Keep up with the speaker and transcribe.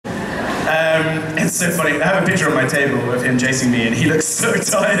It's so funny. I have a picture on my table of him chasing me, and he looks so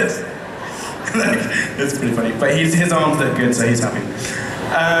tired. Like, it's pretty funny. But his arms look good, so he's happy.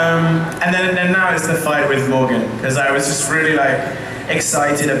 And then now it's the fight with Morgan, because I was just really like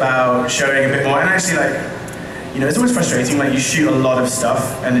excited about showing a bit more. And actually, like, you know, it's always frustrating. Like, you shoot a lot of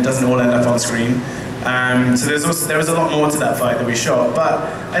stuff, and it doesn't all end up on screen. So there was a lot more to that fight that we shot, but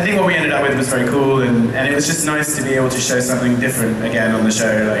I think what we ended up with was very cool, and it was just nice to be able to show something different again on the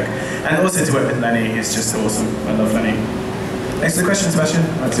show, like, and also to work with Lenny is just awesome. I love Lenny. Thanks for the question, Sebastian.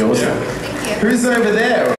 That's awesome. Thank you. Who's over there?